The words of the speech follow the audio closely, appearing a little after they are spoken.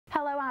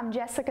I'm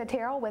Jessica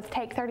Terrell with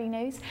Take 30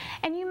 News,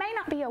 and you may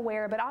not be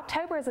aware, but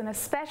October is an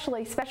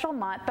especially special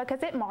month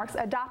because it marks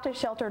Adopt a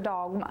Shelter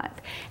Dog Month.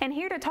 And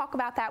here to talk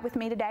about that with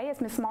me today is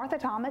Miss Martha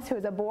Thomas, who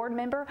is a board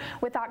member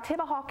with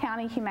Oktibbeha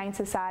County Humane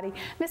Society.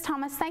 Miss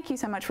Thomas, thank you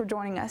so much for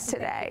joining us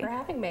today. Thank you for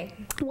having me.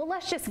 Well,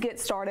 let's just get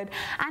started.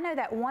 I know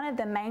that one of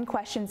the main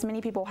questions many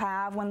people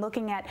have when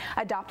looking at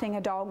adopting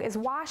a dog is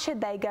why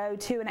should they go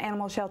to an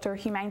animal shelter,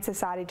 Humane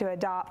Society to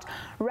adopt,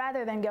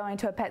 rather than going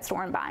to a pet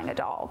store and buying a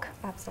dog?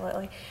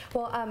 Absolutely.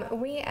 Well,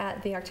 we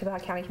at the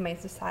Oktibbeha County Humane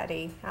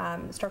Society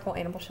Sturgill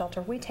Animal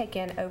Shelter, we take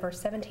in over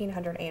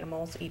 1,700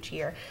 animals each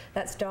year.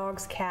 That's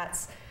dogs,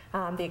 cats,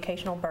 the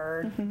occasional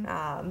bird,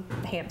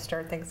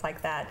 hamster, things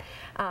like that.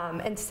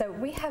 And so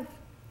we have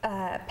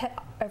a pet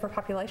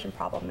overpopulation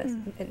problem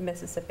in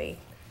Mississippi.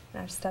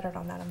 I stuttered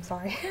on that, I'm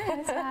sorry.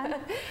 Yeah, that's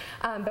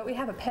fine. But we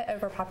have a pet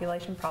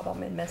overpopulation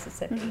problem in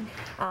Mississippi.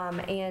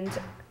 And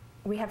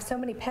we have so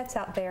many pets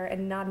out there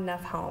and not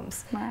enough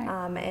homes. Right.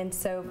 And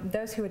so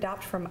those who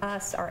adopt from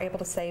us are able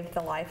to save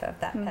the life of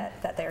that pet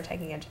that they're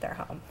taking into their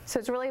home. So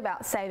it's really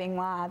about saving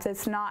lives.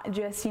 It's not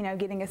just, you know,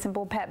 getting a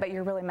simple pet, but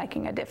you're really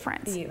making a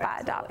difference by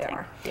adopting.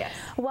 Are. Yes.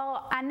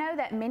 Well, I know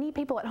that many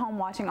people at home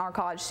watching are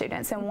college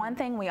students, and one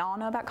thing we all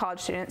know about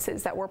college students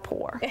is that we're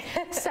poor.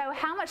 So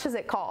how much does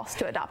it cost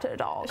to adopt a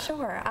dog?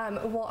 Sure.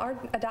 Well, our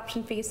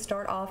adoption fees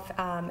start off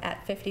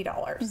at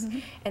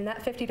 $50, and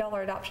that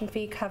 $50 adoption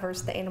fee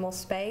covers the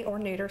animal's spay or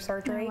neuter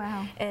surgery. Oh,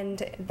 wow.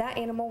 And that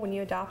animal, when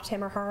you adopt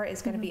him or her,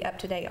 is going to be up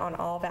to date on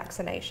all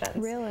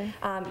vaccinations. Really?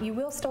 You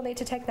will still need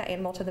to take that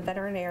animal to the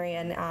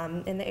veterinarian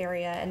in the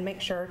area and make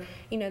sure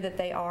you know that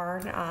they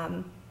are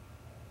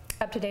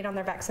up to date on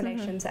their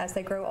vaccinations as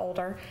they grow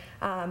older.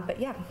 But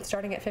yeah,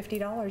 starting at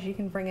 $50, you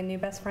can bring a new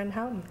best friend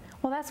home.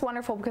 Well, that's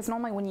wonderful because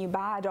normally when you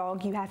buy a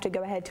dog, you have to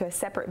go ahead to a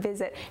separate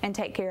visit and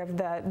take care of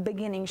the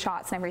beginning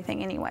shots and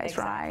everything anyways,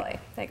 right?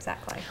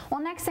 Exactly.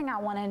 Well, next thing I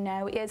want to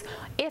know is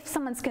if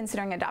someone's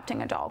considering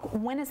adopting a dog,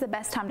 when is the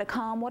best time to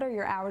come? What are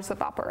your hours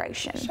of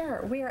operation?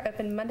 Sure. We are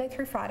open Monday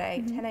through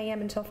Friday, 10 a.m.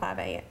 until 5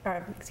 a.m.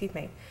 Or, excuse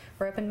me.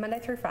 We're open Monday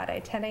through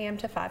Friday, 10 a.m.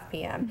 to 5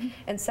 p.m.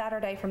 and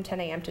Saturday from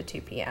 10 a.m. to 2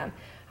 p.m.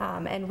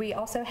 And we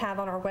also have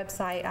on our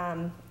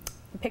website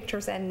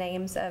pictures and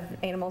names of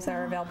animals that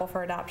are available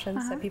for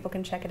adoption, so people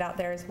can check it out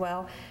there as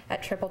well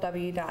at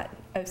www.ochsms.org.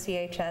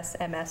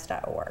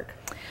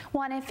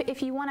 Well, and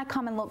if you want to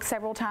come and look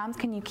several times,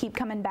 can you keep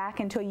coming back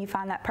until you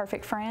find that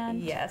perfect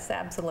friend? Yes,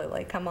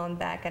 absolutely. Come on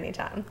back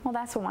anytime. Well,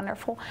 that's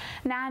wonderful.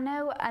 Now, I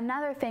know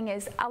another thing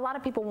is a lot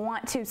of people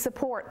want to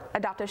support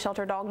Adopt a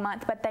Shelter Dog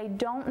Month, but they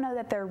don't know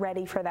that they're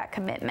ready for that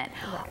commitment.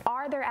 Right.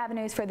 Are there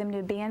avenues for them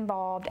to be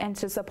involved and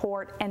to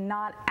support and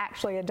not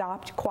actually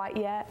adopt quite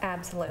yet?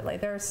 Absolutely.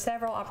 There are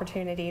several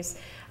opportunities,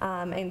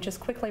 and just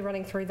quickly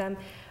running through them.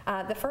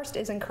 The first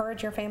is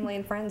encourage your family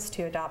and friends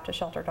to adopt a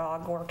shelter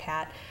dog or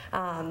cat,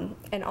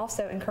 and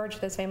also encourage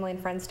those family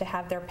and friends to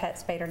have their pets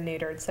spayed or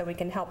neutered so we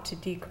can help to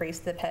decrease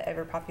the pet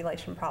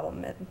overpopulation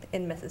problem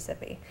in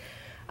Mississippi.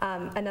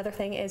 Another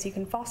thing is you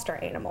can foster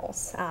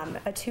animals.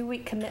 A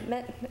 2-week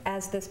commitment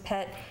as this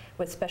pet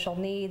with special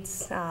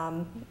needs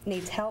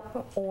needs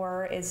help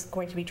or is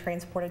going to be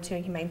transported to a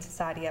humane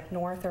society up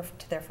north or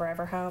to their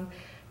forever home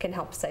can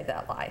help save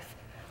that life.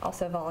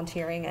 Also,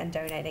 volunteering and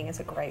donating is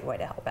a great way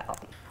to help out.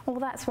 Well,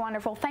 that's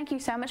wonderful. Thank you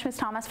so much, Ms.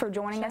 Thomas, for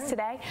joining us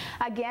today.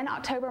 Again,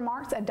 October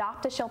marks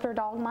Adopt a Shelter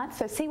Dog Month,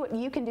 so see what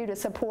you can do to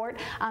support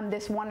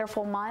this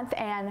wonderful month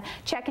and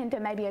check into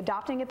maybe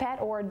adopting a pet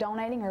or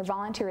donating or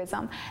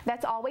volunteerism.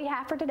 That's all we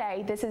have for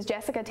today. This is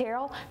Jessica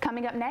Terrell.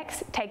 Coming up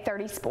next, Take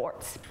 30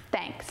 Sports.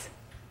 Thanks.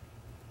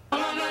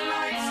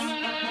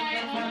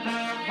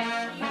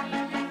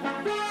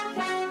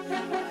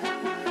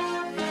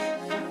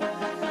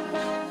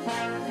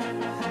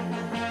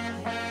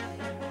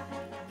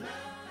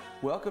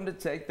 Welcome to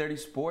Take 30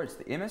 Sports.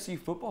 The MSU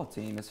football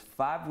team is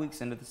 5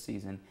 weeks into the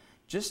season.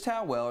 Just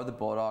how well are the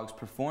Bulldogs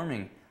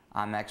performing?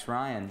 I'm Max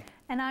Ryan.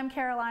 And I'm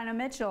Carolina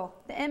Mitchell.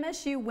 The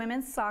MSU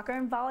women's soccer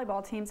and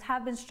volleyball teams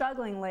have been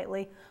struggling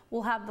lately.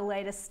 We'll have the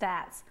latest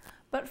stats.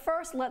 But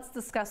first, let's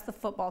discuss the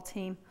football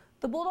team.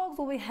 The Bulldogs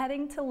will be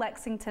heading to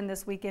Lexington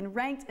this weekend,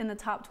 ranked in the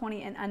top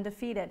 20 and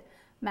undefeated.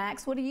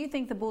 Max, what do you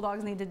think the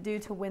Bulldogs need to do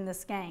to win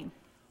this game?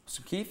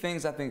 Some key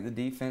things I think the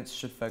defense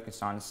should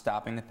focus on is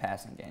stopping the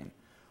passing game.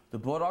 The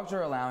Bulldogs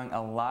are allowing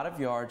a lot of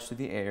yards through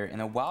the air, and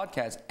the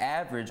Wildcats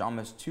average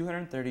almost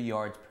 230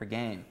 yards per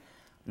game.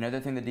 Another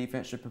thing the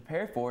defense should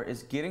prepare for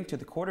is getting to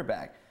the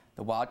quarterback.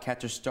 The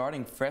Wildcats are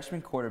starting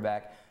freshman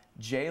quarterback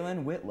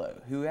Jalen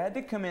Whitlow, who had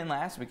to come in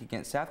last week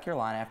against South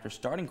Carolina after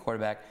starting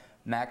quarterback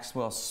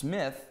Maxwell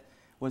Smith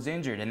was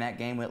injured. In that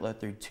game, Whitlow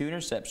threw 2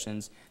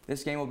 interceptions.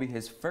 This game will be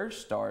his first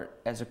start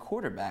as a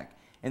quarterback,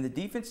 and the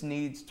defense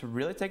needs to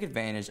really take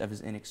advantage of his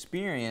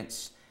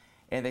inexperience,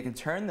 and they can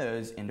turn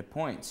those into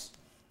points.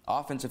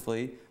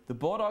 Offensively, the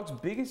Bulldogs'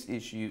 biggest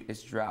issue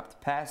is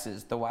dropped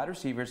passes. The wide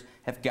receivers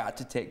have got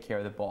to take care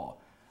of the ball.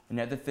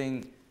 Another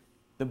thing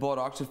the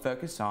Bulldogs should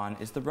focus on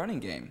is the running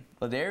game.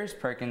 Ladarius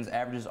Perkins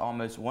averages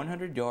almost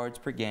 100 yards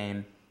per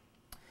game,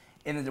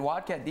 and the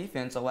Wildcat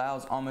defense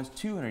allows almost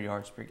 200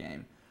 yards per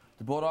game.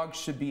 The Bulldogs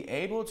should be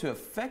able to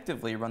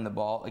effectively run the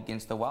ball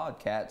against the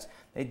Wildcats.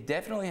 They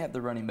definitely have the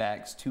running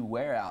backs to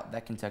wear out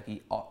that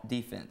Kentucky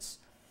defense.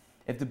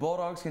 If the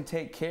Bulldogs can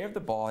take care of the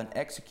ball and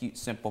execute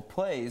simple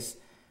plays,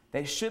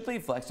 they should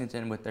leave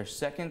Lexington with their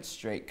second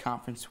straight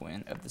conference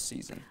win of the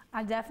season.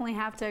 I definitely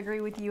have to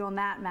agree with you on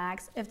that,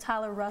 Max. If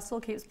Tyler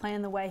Russell keeps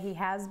playing the way he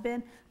has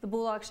been, the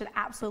Bulldogs should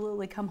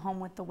absolutely come home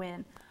with the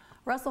win.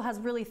 Russell has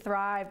really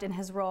thrived in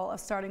his role of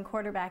starting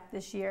quarterback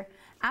this year.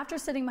 After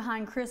sitting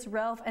behind Chris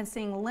Relf and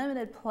seeing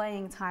limited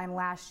playing time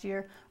last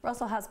year,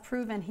 Russell has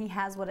proven he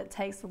has what it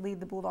takes to lead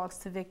the Bulldogs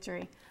to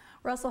victory.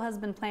 Russell has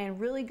been playing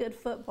really good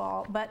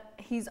football, but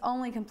he's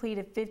only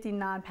completed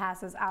 59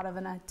 passes out of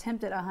an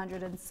attempted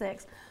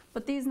 106.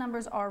 But these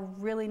numbers are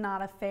really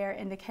not a fair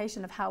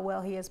indication of how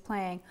well he is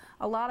playing.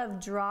 A lot of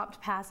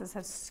dropped passes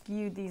have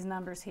skewed these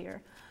numbers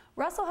here.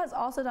 Russell has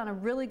also done a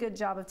really good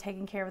job of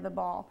taking care of the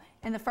ball.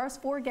 In the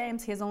first 4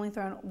 games, he has only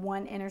thrown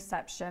 1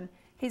 interception.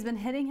 He's been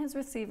hitting his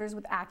receivers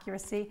with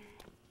accuracy,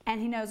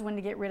 and he knows when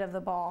to get rid of the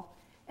ball.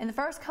 In the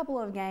first couple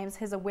of games,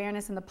 his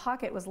awareness in the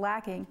pocket was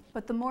lacking,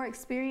 but the more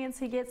experience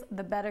he gets,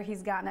 the better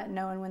he's gotten at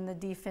knowing when the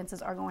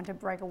defenses are going to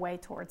break away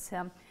towards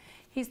him.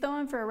 He's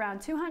throwing for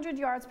around 200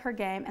 yards per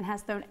game and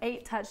has thrown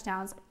 8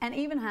 touchdowns and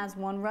even has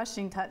 1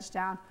 rushing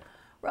touchdown.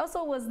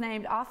 Russell was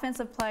named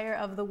Offensive Player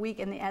of the Week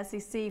in the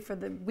SEC for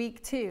the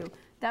Week 2.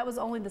 That was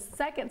only the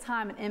second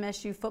time an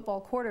MSU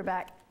football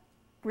quarterback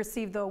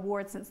received the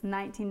award since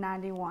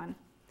 1991.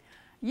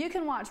 You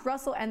can watch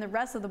Russell and the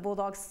rest of the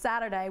Bulldogs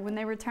Saturday when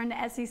they return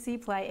to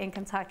SEC play in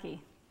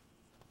Kentucky.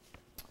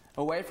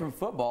 Away from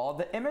football,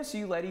 the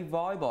MSU Lady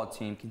Volleyball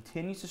team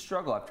continues to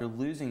struggle after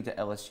losing to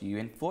LSU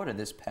in Florida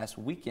this past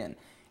weekend,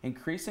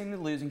 increasing the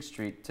losing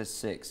streak to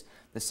 6.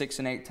 The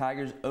 6-8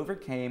 Tigers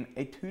overcame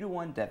a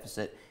 2-1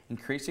 deficit,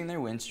 increasing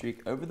their win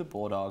streak over the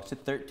Bulldogs to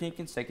 13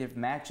 consecutive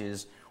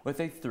matches with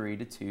a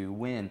 3-2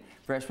 win.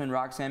 Freshman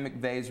Roxanne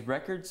McVeigh's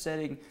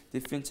record-setting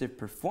defensive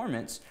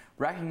performance,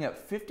 racking up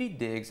 50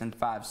 digs and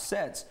 5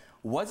 sets,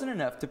 wasn't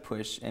enough to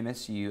push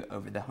MSU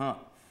over the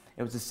hump.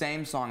 It was the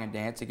same song and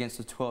dance against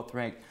the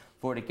 12th-ranked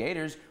Florida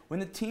Gators when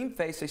the team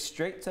faced a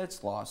straight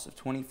sets loss of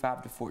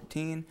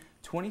 25-14,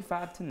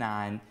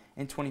 25-9,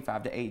 and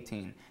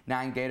 25-18.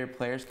 9 Gator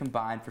players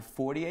combined for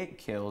 48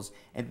 kills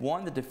and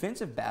won the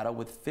defensive battle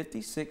with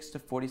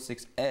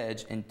 56-46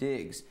 edge and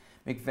digs.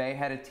 McVeigh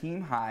had a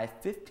team-high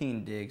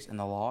 15 digs in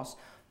the loss.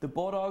 The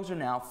Bulldogs are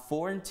now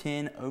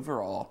 4-10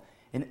 overall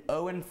and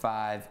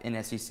 0-5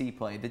 in SEC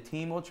play. The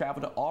team will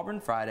travel to Auburn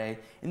Friday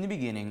in the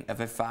beginning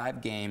of a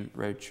 5-game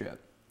road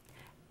trip.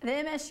 The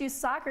MSU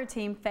soccer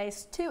team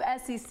faced 2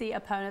 SEC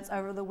opponents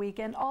over the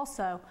weekend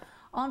also.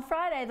 On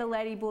Friday, the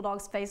Lady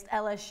Bulldogs faced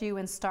LSU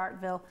in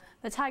Starkville.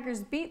 The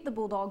Tigers beat the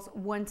Bulldogs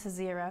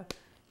 1-0.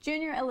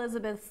 Junior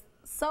Elizabeth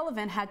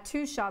Sullivan had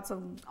 2 shots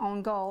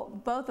on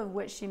goal, both of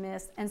which she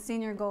missed, and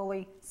senior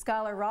goalie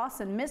Skylar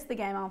Rawson missed the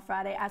game on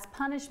Friday as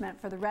punishment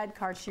for the red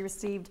card she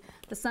received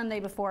the Sunday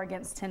before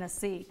against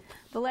Tennessee.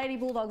 The Lady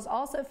Bulldogs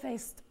also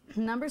faced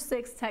number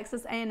 6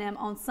 Texas A&M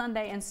on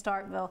Sunday in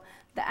Starkville.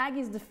 The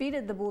Aggies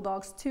defeated the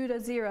Bulldogs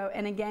 2-0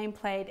 in a game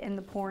played in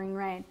the pouring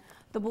rain.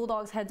 The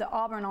Bulldogs head to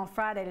Auburn on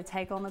Friday to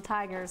take on the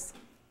Tigers.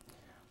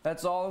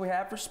 That's all we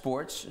have for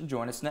sports.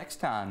 Join us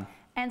next time.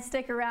 And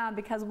stick around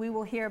because we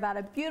will hear about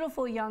a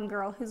beautiful young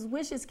girl whose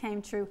wishes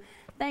came true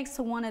thanks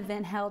to one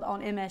event held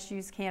on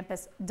MSU's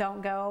campus.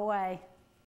 Don't go away.